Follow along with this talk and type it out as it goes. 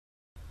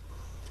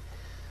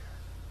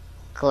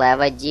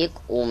Clever Dick,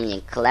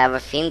 умник. Clever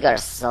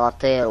Fingers,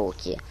 золотые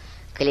руки.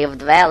 Cliff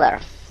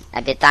Dweller,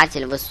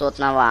 обитатель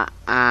высотного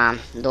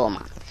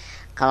дома.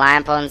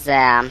 Climb on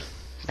the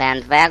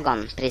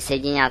bandwagon,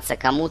 присоединяться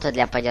к кому-то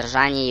для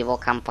поддержания его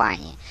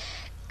компании.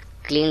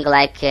 Cling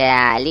like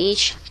a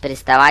leech,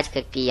 приставать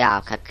как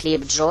пиявка.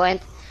 Clip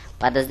joint,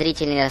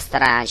 подозрительный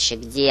ресторанчик,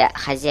 где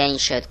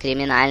хозяйничают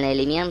криминальные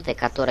элементы,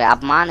 которые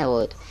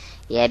обманывают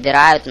и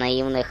обирают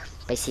наивных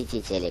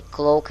посетителей.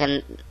 Cloak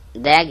and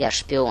Dagger,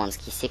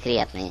 шпионский,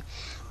 секретный.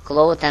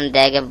 Cloak and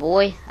Dagger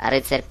Boy,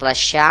 рыцарь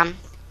плаща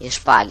и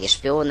шпаги,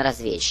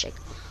 шпион-разведчик.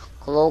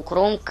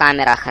 Cloakroom,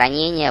 камера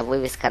хранения,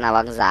 вывеска на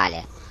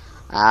вокзале.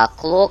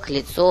 Clock,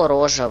 лицо,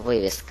 рожа,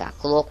 вывеска.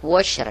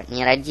 Clockwatcher,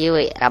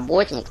 нерадивый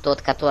работник,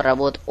 тот, который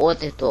работает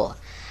от и до.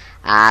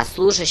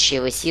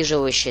 Служащий,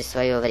 высиживающий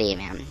свое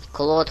время.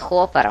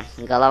 Clothhopper,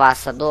 голова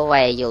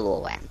садовая,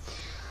 еловая.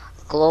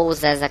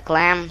 Close as a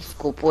clam,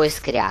 скупой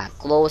скря.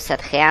 Close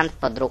at hand,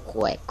 под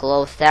рукой.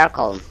 Close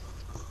circle,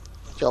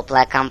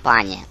 теплая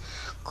компания.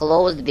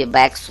 Closed, be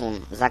back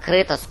soon,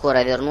 закрыто,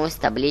 скоро вернусь,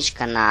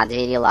 табличка на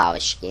двери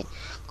лавочки.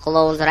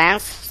 Close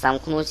ranks,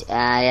 сомкнуть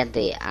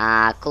ряды.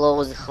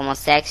 Close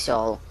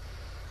homosexual,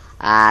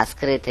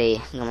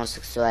 скрытый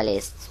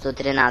гомосексуалист.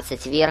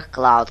 113 вверх,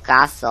 Cloud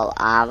Castle,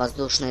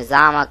 воздушный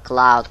замок,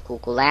 Cloud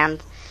Cuckoo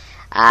Land.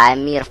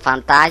 Мир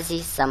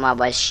фантазий,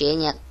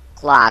 самообольщение,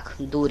 Клак,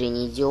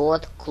 дурень,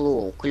 идиот,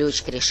 Clue,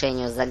 ключ к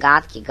решению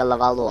загадки,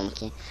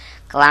 головоломки.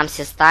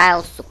 Clumsy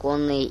Style,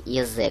 суконный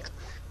язык.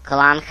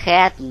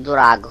 Кланхед,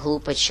 дурак,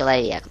 глупый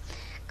человек.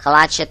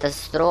 Клатч, это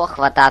стро,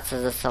 хвататься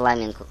за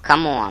соломинку.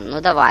 Камон,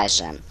 ну давай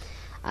же.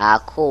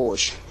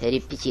 Коуч,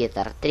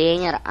 репетитор,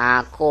 тренер.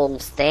 Коул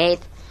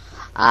Стейт,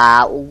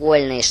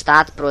 угольный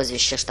штат,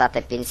 прозвище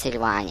штата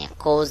Пенсильвания.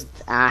 Коуст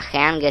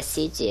Хэнга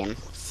Сити,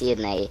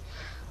 Сидней.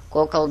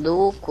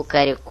 Коколду,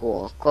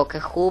 кукареку.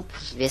 Кокехуп,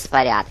 в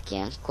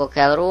беспорядке.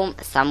 Кокелрум,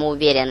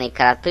 самоуверенный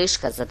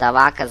коротышка,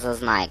 задавака,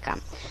 зазнайка.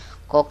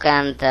 Кок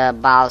энд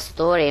Бал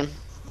Стори,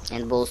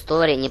 Bull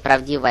Story,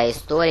 неправдивая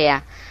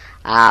история.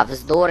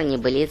 Вздор,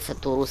 небылица,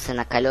 турусы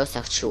на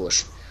колесах,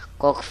 чушь.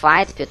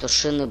 Cockfight,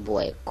 петушиный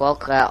бой.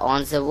 Cock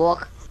on the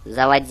walk,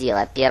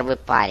 заводила, первый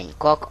парень.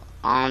 Cock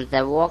on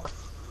the walk,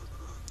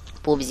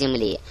 пуп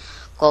земли.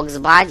 Cock's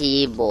body,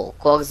 ей-богу.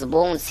 Cock's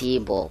bones,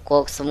 ей-богу.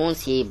 Cock's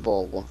wounds,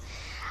 ей-богу.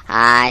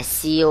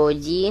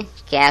 COD,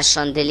 cash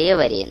on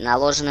delivery,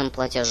 наложенным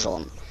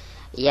платежом.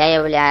 Я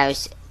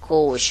являюсь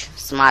коуч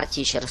Smart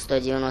Teacher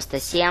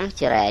 197,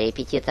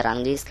 репетитор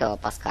английского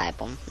по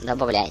скайпу.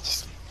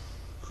 Добавляйтесь.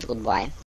 Goodbye.